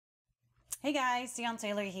Hey guys, Dion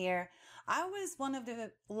Taylor here. I was one of the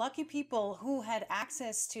lucky people who had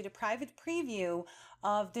access to the private preview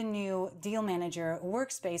of the new Deal Manager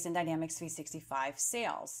Workspace in Dynamics 365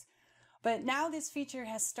 Sales. But now this feature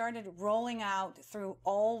has started rolling out through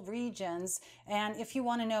all regions. And if you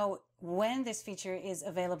want to know when this feature is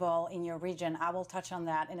available in your region, I will touch on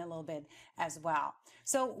that in a little bit as well.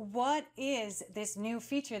 So what is this new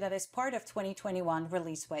feature that is part of 2021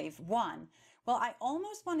 Release Wave 1? Well, I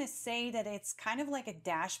almost want to say that it's kind of like a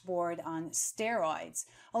dashboard on steroids.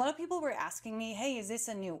 A lot of people were asking me, hey, is this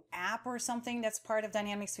a new app or something that's part of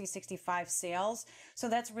Dynamics 365 Sales? So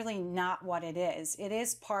that's really not what it is. It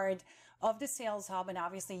is part of the Sales Hub, and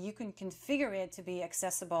obviously you can configure it to be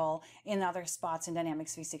accessible in other spots in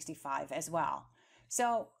Dynamics 365 as well.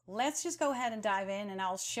 So let's just go ahead and dive in, and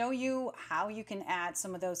I'll show you how you can add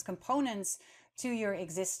some of those components to your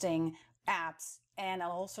existing apps, and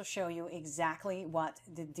I'll also show you exactly what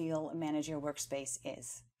the Deal Manager Workspace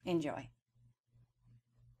is. Enjoy.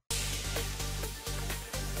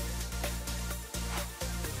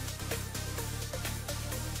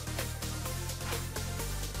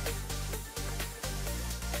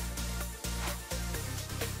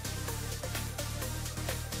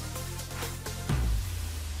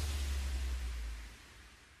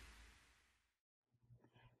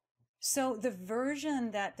 So the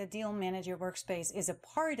version that the Deal Manager Workspace is a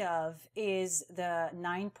part of is the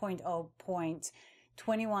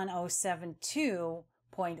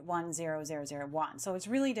 9.0.21072.10001. So it's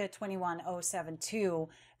really the 21072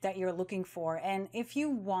 that you're looking for. And if you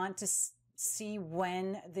want to see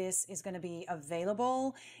when this is going to be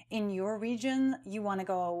available in your region, you want to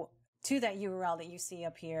go to that URL that you see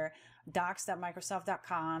up here,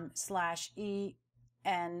 docs.microsoft.com/e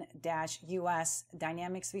N-US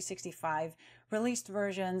Dynamics 365 released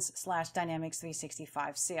versions / Dynamics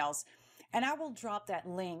 365 sales. And I will drop that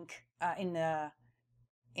link as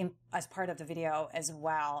part of the video as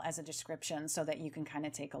well as a description so that you can kind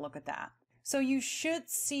of take a look at that. So you should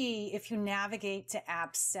see, if you navigate to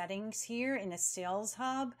app settings here in the Sales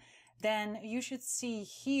Hub, then you should see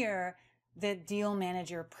here the Deal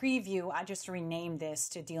Manager Preview. I just renamed this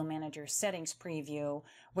to Deal Manager Settings Preview,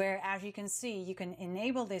 where, as you can see, you can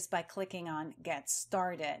enable this by clicking on Get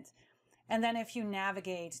Started. And then if you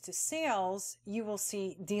navigate to Sales, you will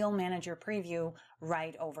see Deal Manager Preview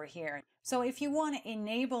right over here. So if you want to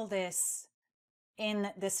enable this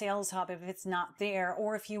in the Sales Hub, if it's not there,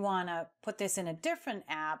 or if you want to put this in a different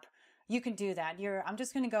app, you can do that. I'm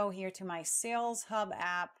just going to go here to my Sales Hub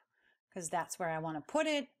app because that's where I want to put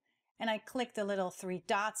it. And I click the little 3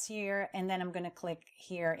 dots here, and then I'm going to click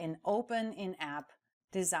here in Open in App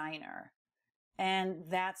Designer. And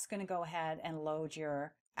that's going to go ahead and load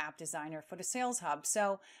your app designer for the Sales Hub.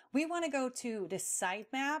 So we want to go to the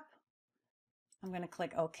sitemap. I'm going to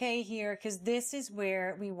click OK here because this is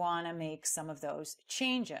where we want to make some of those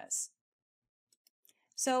changes.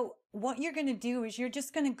 So what you're going to do is you're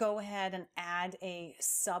just going to go ahead and add a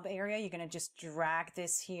sub area. You're going to just drag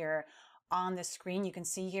this here on the screen. You can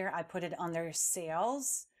see here, I put it under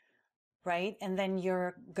sales, right? And then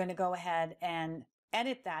you're going to go ahead and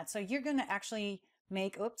edit that. So you're going to actually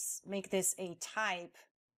make this a type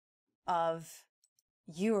of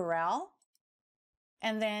URL.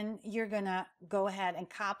 And then you're going to go ahead and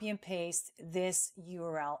copy and paste this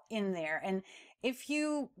URL in there. And if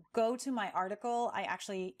you go to my article, I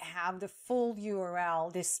actually have the full URL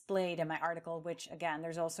displayed in my article, which again,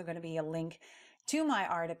 there's also going to be a link to my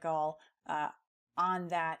article on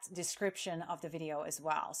that description of the video as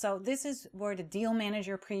well. So this is where the Deal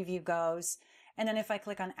Manager Preview goes. And then if I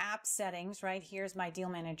click on App Settings, right, here's my Deal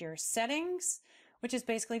Manager Settings, which is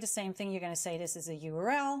basically the same thing. You're going to say this is a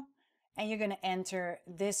URL, and you're going to enter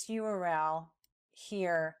this URL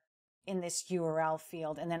here in this URL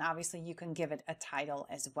field. And then obviously you can give it a title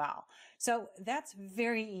as well. So that's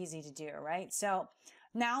very easy to do, right? So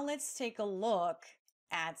now let's take a look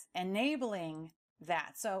at enabling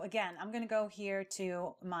that. So again, I'm going to go here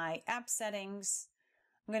to my app settings.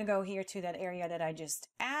 I'm going to go here to that area that I just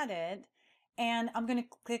added, and I'm going to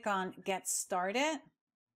click on Get Started.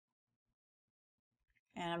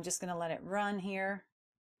 And I'm just going to let it run here.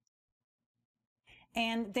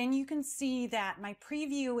 And then you can see that my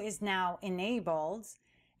preview is now enabled.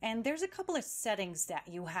 And there's a couple of settings that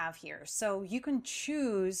you have here. So you can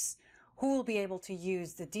choose who will be able to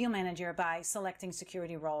use the Deal Manager by selecting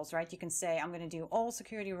security roles, right? You can say, I'm going to do all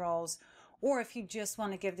security roles, or if you just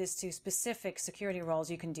want to give this to specific security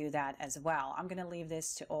roles, you can do that as well. I'm going to leave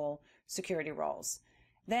this to all security roles.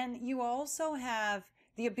 Then you also have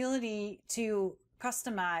the ability to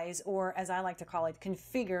customize, or as I like to call it,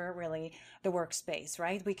 configure really the workspace,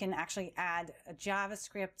 right? We can actually add a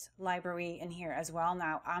JavaScript library in here as well.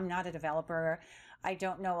 Now, I'm not a developer. I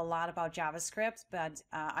don't know a lot about JavaScript, but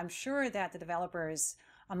I'm sure that the developers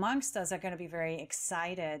amongst us are going to be very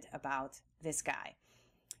excited about this guy.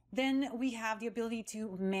 Then we have the ability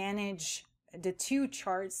to manage the two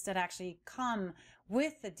charts that actually come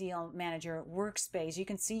with the Deal Manager Workspace. You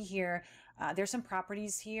can see here, there's some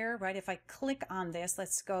properties here, right? If I click on this,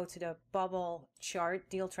 let's go to the bubble chart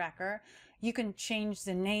deal tracker. You can change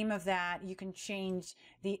the name of that. You can change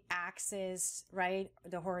the axis, right?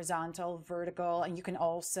 The horizontal, vertical, and you can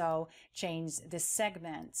also change the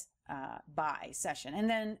segment by session. And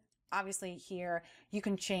then obviously here you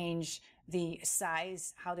can change the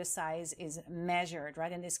size, how the size is measured,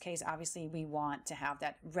 right? In this case, obviously we want to have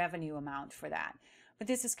that revenue amount for that. But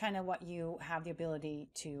this is kind of what you have the ability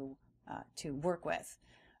to work with.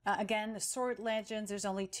 Again, the sort legends, there's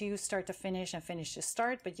only two, start to finish and finish to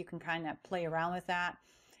start, but you can kind of play around with that.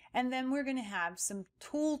 And then we're going to have some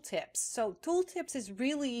tooltips. So tooltips is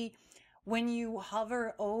really when you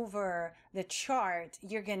hover over the chart,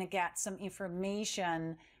 you're going to get some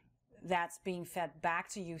information that's being fed back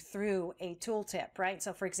to you through a tooltip, right?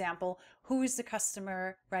 So for example, who is the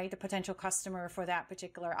customer, right? The potential customer for that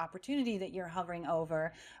particular opportunity that you're hovering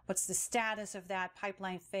over. What's the status of that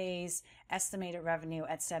pipeline phase, estimated revenue,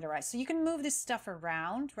 etc. So you can move this stuff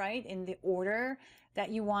around, right? In the order that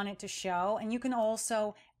you want it to show. And you can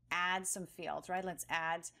also add some fields, right? Let's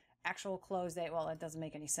add actual close date. Well, it doesn't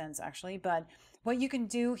make any sense actually, but what you can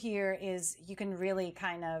do here is you can really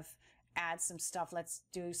kind of add some stuff. Let's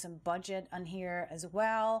do some budget on here as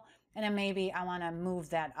well. And then maybe I want to move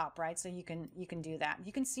that up, right? So you can do that.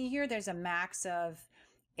 You can see here, there's a max of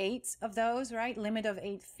 8 of those, right? Limit of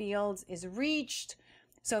 8 fields is reached.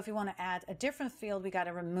 So if you want to add a different field, we got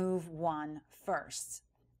to remove one first.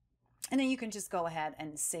 And then you can just go ahead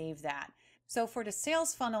and save that. So for the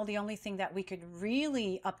sales funnel, the only thing that we could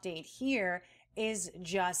really update here is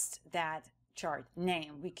just that chart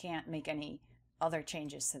name. We can't make any other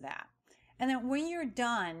changes to that. And then when you're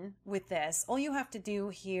done with this, all you have to do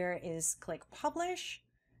here is click publish.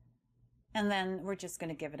 And then we're just going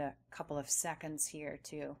to give it a couple of seconds here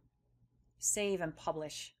to save and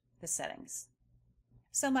publish the settings.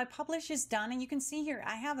 So my publish is done, and you can see here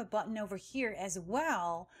I have a button over here as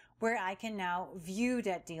well where I can now view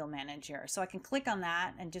that deal manager. So I can click on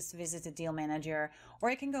that and just visit the deal manager, or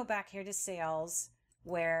I can go back here to sales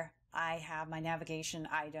where I have my navigation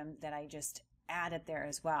item that I just added there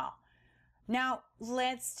as well. Now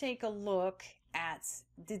let's take a look at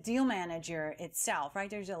the deal manager itself, right?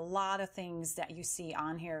 There's a lot of things that you see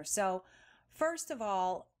on here. So first of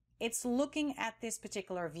all, it's looking at this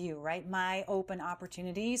particular view, right? My open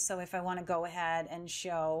opportunities. So if I want to go ahead and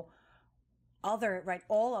show other, right,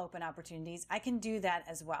 all open opportunities, I can do that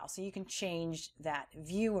as well. So you can change that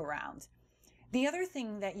view around. The other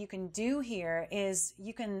thing that you can do here is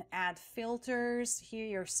you can add filters here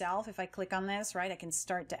yourself. If I click on this, right, I can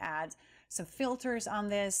start to add some filters on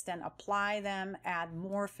this, then apply them, add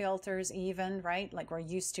more filters even, right, like we're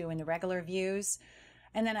used to in the regular views.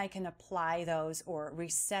 And then I can apply those or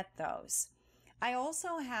reset those. I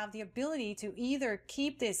also have the ability to either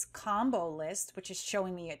keep this combo list, which is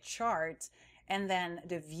showing me a chart, and then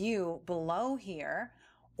the view below here,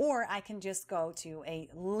 or I can just go to a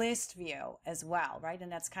list view as well, right?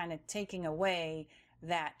 And that's kind of taking away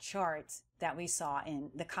that chart that we saw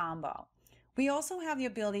in the combo. We also have the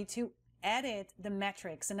ability to edit the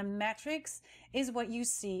metrics, and the metrics is what you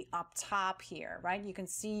see up top here, right? You can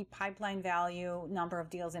see pipeline value, number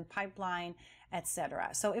of deals in pipeline, etc.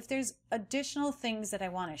 So if there's additional things that I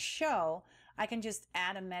want to show, I can just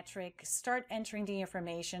add a metric, start entering the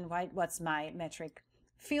information, right? What's my metric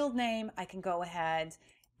field name? I can go ahead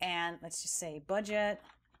and let's just say budget.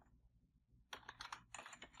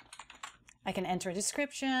 I can enter a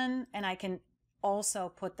description, and I can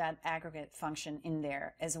also put that aggregate function in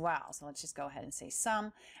there as well. So let's just go ahead and say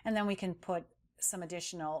sum, and then we can put some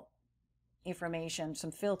additional information, some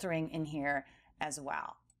filtering in here as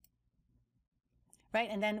well. Right?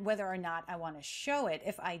 And then whether or not I want to show it,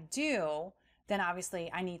 if I do, then obviously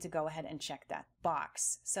I need to go ahead and check that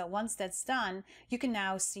box. So once that's done, you can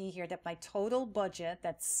now see here that my total budget,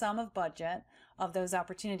 that sum of budget of those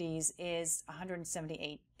opportunities is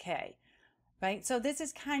 178K. Right? So this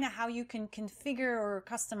is kind of how you can configure or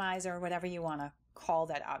customize or whatever you want to call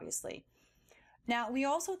that, obviously. Now, we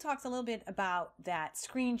also talked a little bit about that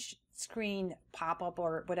screen pop-up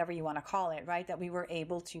or whatever you want to call it, right? That we were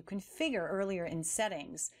able to configure earlier in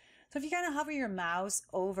settings. So if you kind of hover your mouse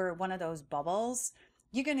over one of those bubbles,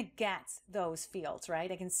 you're going to get those fields,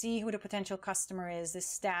 right? I can see who the potential customer is, the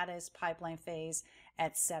status, pipeline phase,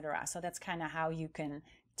 etc. So that's kind of how you can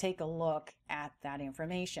take a look at that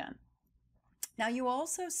information. Now you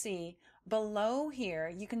also see below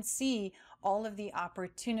here, you can see all of the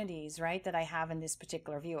opportunities, right, that I have in this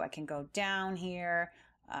particular view. I can go down here,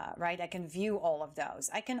 right? I can view all of those.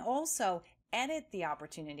 I can also edit the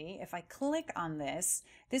opportunity. If I click on this,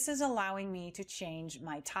 this is allowing me to change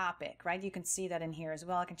my topic, right? You can see that in here as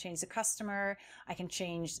well. I can change the customer. I can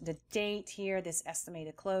change the date here, this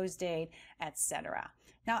estimated close date, etc.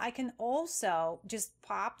 Now I can also just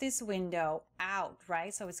pop this window out,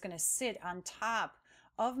 right? So it's going to sit on top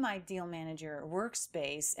of my Deal Manager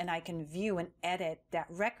workspace, and I can view and edit that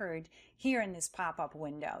record here in this pop-up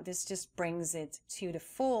window. This just brings it to the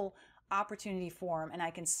full opportunity form, and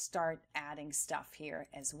I can start adding stuff here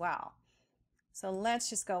as well. So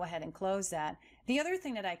let's just go ahead and close that. The other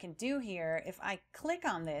thing that I can do here, if I click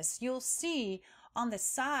on this, you'll see on the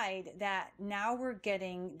side that now we're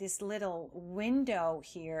getting this little window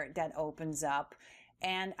here that opens up,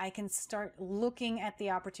 and I can start looking at the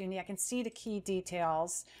opportunity. I can see the key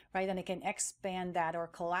details, right? And I can expand that or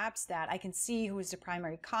collapse that. I can see who is the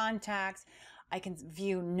primary contact. I can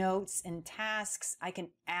view notes and tasks. I can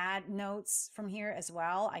add notes from here as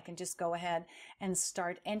well. I can just go ahead and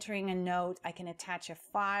start entering a note. I can attach a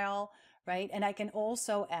file, right? And I can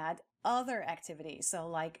also add other activities. So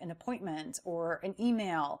like an appointment or an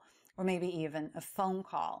email, or maybe even a phone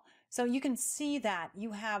call. So you can see that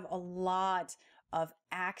you have a lot of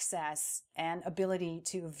access and ability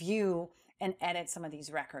to view and edit some of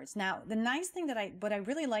these records. Now, the nice thing that what I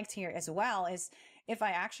really liked here as well is if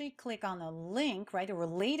I actually click on a link, right, a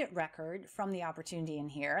related record from the opportunity in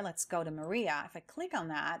here, let's go to Maria. If I click on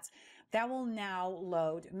that, that will now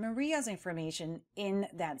load Maria's information in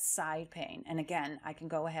that side pane. And again, I can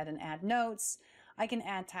go ahead and add notes. I can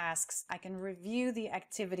add tasks. I can review the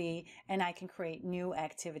activity, and I can create new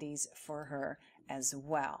activities for her as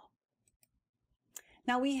well.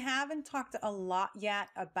 Now, we haven't talked a lot yet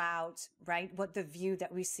about, right, what the view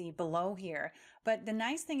that we see below here. But the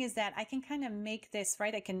nice thing is that I can kind of make this,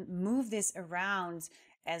 right, I can move this around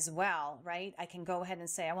as well, right? I can go ahead and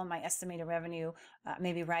say, I want my estimated revenue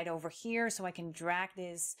maybe right over here. So I can drag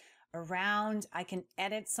this around. I can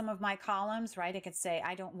edit some of my columns, right? I could say,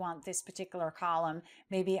 I don't want this particular column.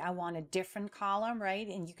 Maybe I want a different column, right?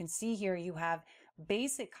 And you can see here you have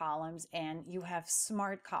basic columns and you have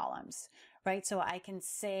smart columns, right? So I can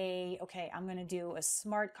say, okay, I'm going to do a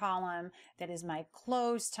smart column that is my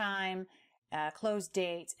close time, close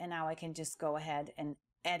date, and now I can just go ahead and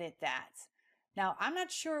edit that. Now, I'm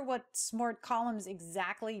not sure what smart columns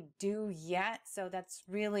exactly do yet, so that's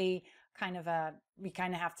really kind of we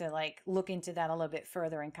kind of have to like look into that a little bit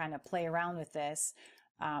further and kind of play around with this.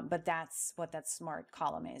 But that's what that smart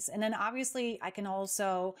column is. And then obviously I can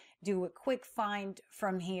also do a quick find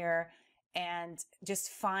from here and just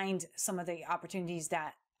find some of the opportunities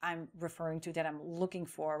that I'm referring to, that I'm looking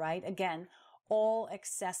for, right? Again, all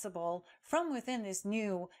accessible from within this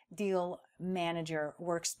new Deal Manager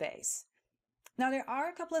workspace. Now, there are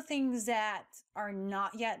a couple of things that are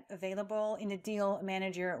not yet available in the Deal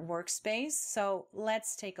Manager workspace. So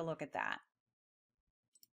let's take a look at that.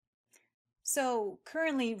 So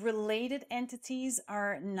currently, related entities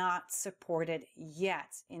are not supported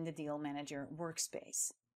yet in the Deal Manager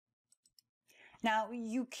workspace. Now,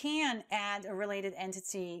 you can add a related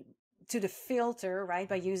entity to the filter, right,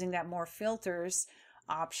 by using that more filters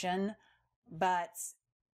option, but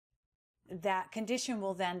that condition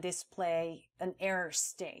will then display an error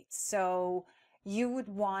state. So you would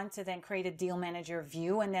want to then create a Deal Manager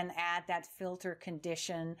view and then add that filter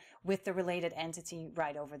condition with the related entity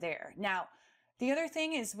right over there. Now, the other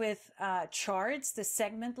thing is with charts, the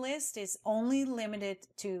segment list is only limited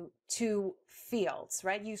to 2 fields,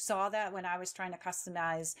 right? You saw that when I was trying to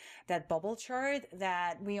customize that bubble chart,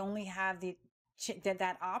 that we only have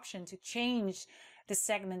that option to change the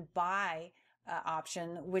segment by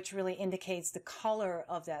option, which really indicates the color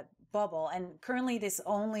of that bubble. And currently this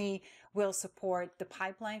only will support the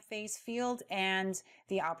pipeline phase field and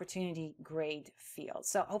the opportunity grade field.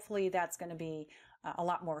 So hopefully that's going to be a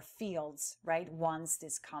lot more fields, right, once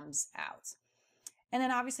this comes out. And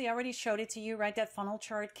then obviously I already showed it to you, right? That funnel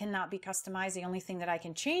chart cannot be customized. The only thing that I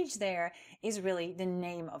can change there is really the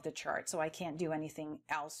name of the chart. So I can't do anything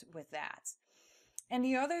else with that. And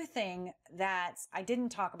the other thing that I didn't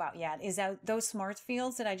talk about yet is that those smart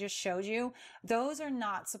fields that I just showed you, those are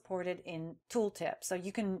not supported in Tooltip. So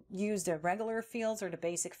you can use the regular fields or the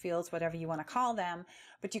basic fields, whatever you want to call them,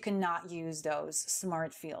 but you cannot use those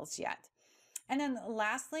smart fields yet. And then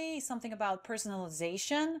lastly, something about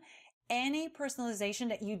personalization. any personalization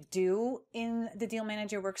that you do in the Deal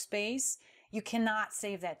Manager Workspace, you cannot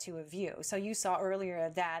save that to a view. So you saw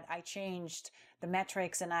earlier that I changed the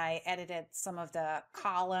metrics and I edited some of the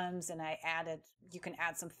columns and you can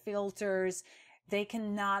add some filters. They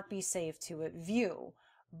cannot be saved to a view,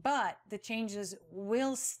 but the changes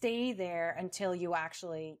will stay there until you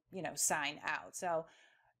actually, sign out. So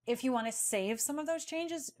if you want to save some of those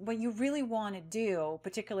changes, what you really want to do,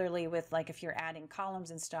 particularly with like if you're adding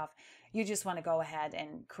columns and stuff, you just want to go ahead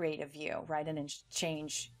and create a view, right? And then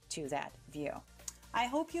change to that view. I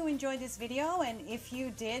hope you enjoyed this video, and if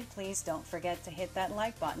you did, please don't forget to hit that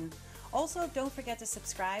like button. Also, don't forget to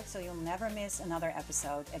subscribe so you'll never miss another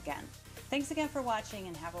episode again. Thanks again for watching,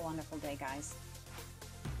 and have a wonderful day, guys.